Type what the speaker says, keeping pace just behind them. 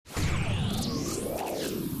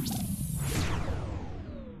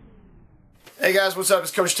Hey guys, what's up?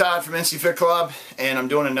 It's Coach Todd from NC Fit Club, and I'm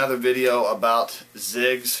doing another video about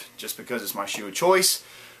Zigs just because it's my shoe of choice.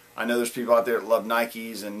 I know there's people out there that love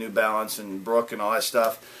Nikes and New Balance and Brook and all that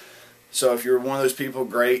stuff. So if you're one of those people,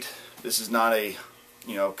 great. This is not a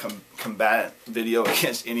combatant video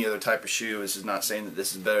against any other type of shoe. This is not saying that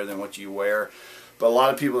this is better than what you wear. But a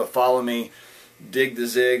lot of people that follow me dig the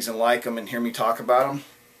Zigs and like them and hear me talk about them.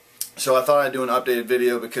 So I thought I'd do an updated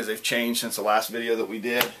video because they've changed since the last video that we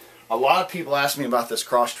did. A lot of people ask me about this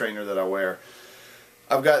cross trainer that I wear.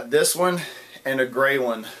 I've got this one and a gray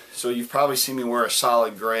one. So you've probably seen me wear a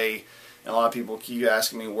solid gray. And a lot of people keep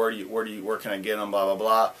asking me where can I get them, blah blah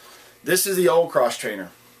blah. This is the old cross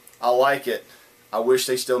trainer. I like it. I wish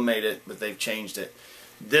they still made it, but they've changed it.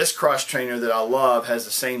 This cross trainer that I love has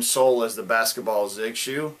the same sole as the basketball Zig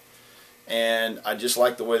shoe. And I just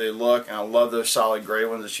like the way they look, and I love those solid gray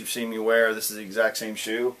ones that you've seen me wear. This is the exact same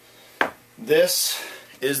shoe. This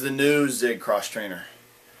is the new Zig cross trainer.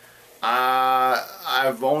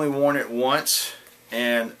 I've only worn it once,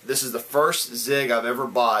 and this is the first Zig I've ever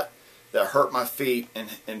bought that hurt my feet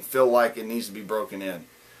and feel like it needs to be broken in.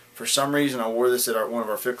 For some reason I wore this at one of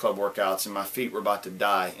our Fit Club workouts and my feet were about to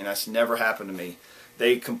die, and that's never happened to me.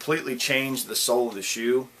 They completely changed the sole of the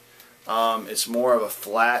shoe. It's more of a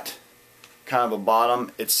flat kind of a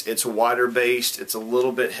bottom. It's wider based, it's a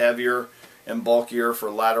little bit heavier and bulkier for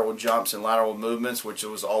lateral jumps and lateral movements, which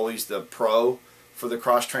was always the pro for the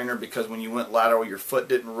cross trainer, because when you went lateral your foot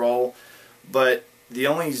didn't roll. But the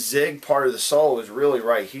only Zig part of the sole is really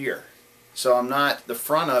right here. So the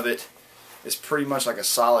front of it is pretty much like a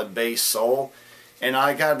solid base sole. And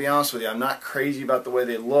I gotta be honest with you, I'm not crazy about the way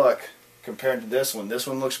they look compared to this one. This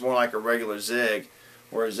one looks more like a regular Zig,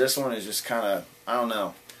 whereas this one is just kind of, I don't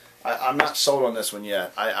know. I'm not sold on this one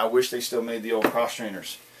yet. I wish they still made the old cross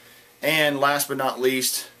trainers. And last but not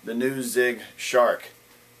least, the new Zig Shark.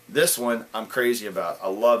 This one I'm crazy about. I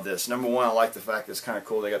love this. Number one, I like the fact that it's kind of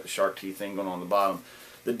cool. They got the shark teeth thing going on the bottom.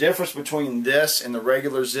 The difference between this and the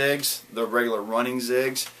regular Zigs, the regular running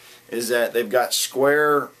Zigs, is that they've got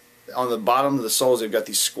square, on the bottom of the soles, they've got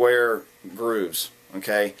these square grooves.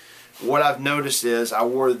 Okay. What I've noticed is I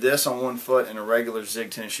wore this on one foot and a regular Zig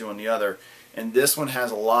tennis shoe on the other. And this one has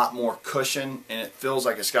a lot more cushion, and it feels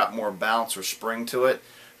like it's got more bounce or spring to it.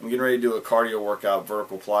 I'm getting ready to do a cardio workout,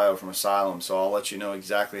 vertical plyo from Asylum, so I'll let you know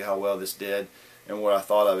exactly how well this did and what I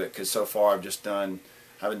thought of it, because so far haven't done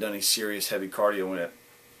any serious heavy cardio in it.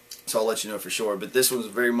 So I'll let you know for sure. But this one's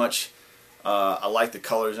very much, I like the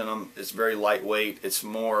colors in them. It's very lightweight. It's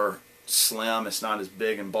more slim. It's not as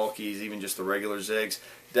big and bulky as even just the regular Zigs.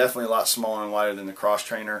 Definitely a lot smaller and lighter than the cross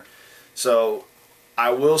trainer. So I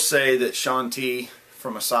will say that Sean T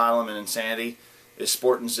from Asylum and Insanity is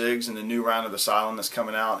sporting Zigs in the new round of Asylum that's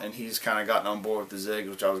coming out, and he's kind of gotten on board with the Zig,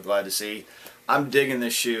 which I was glad to see. I'm digging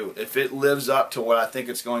this shoe. If it lives up to what I think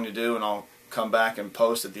it's going to do, and I'll come back and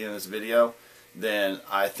post at the end of this video, then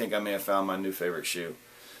I think I may have found my new favorite shoe.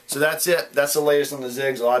 So that's it. That's the latest on the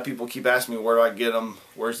Zigs. A lot of people keep asking me, where do I get them?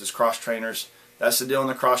 Where's this cross trainers? That's the deal on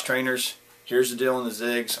the cross trainers. Here's the deal on the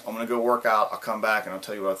Zigs. I'm going to go work out. I'll come back and I'll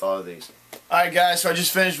tell you what I thought of these. Alright guys, so I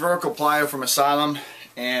just finished vertical plyo from Asylum,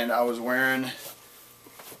 and I was wearing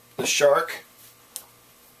the Shark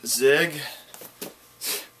Zig.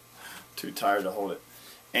 Too tired to hold it.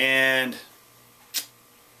 And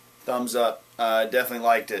thumbs up. Definitely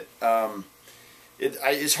liked it.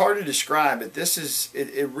 It's hard to describe, but this is,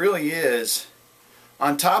 it really is,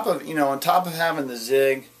 on top of having the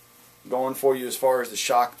Zig going for you as far as the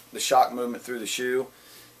shock movement through the shoe,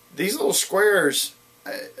 these little squares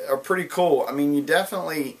are pretty cool. I mean, you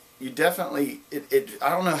definitely I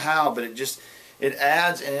don't know how, but it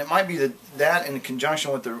adds, and it might be that in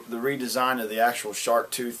conjunction with the redesign of the actual shark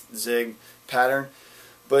tooth Zig pattern,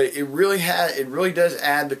 but it really does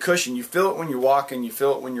add the cushion. You feel it when you're walking, you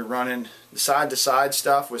feel it when you're running. The side to side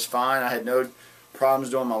stuff was fine. I had no problems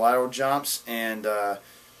doing my lateral jumps, and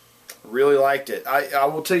really liked it. I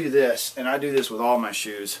will tell you this, and I do this with all my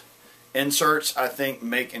shoes. Inserts, I think,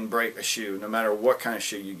 make and break a shoe, no matter what kind of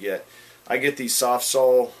shoe you get. I get these soft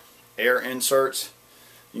sole air inserts.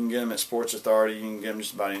 You can get them at Sports Authority. You can get them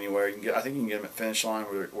just about anywhere. I think you can get them at Finish Line,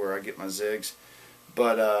 where I get my Zigs.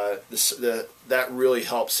 But that really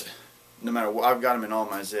helps. No matter what, I've got them in all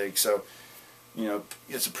my Zigs. So, you know,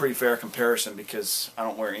 it's a pretty fair comparison, because I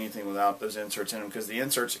don't wear anything without those inserts in them, because the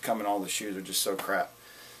inserts that come in all the shoes are just so crap.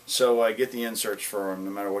 So get the inserts for them,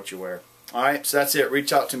 no matter what you wear. Alright, so that's it.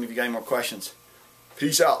 Reach out to me if you got any more questions.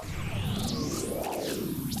 Peace out.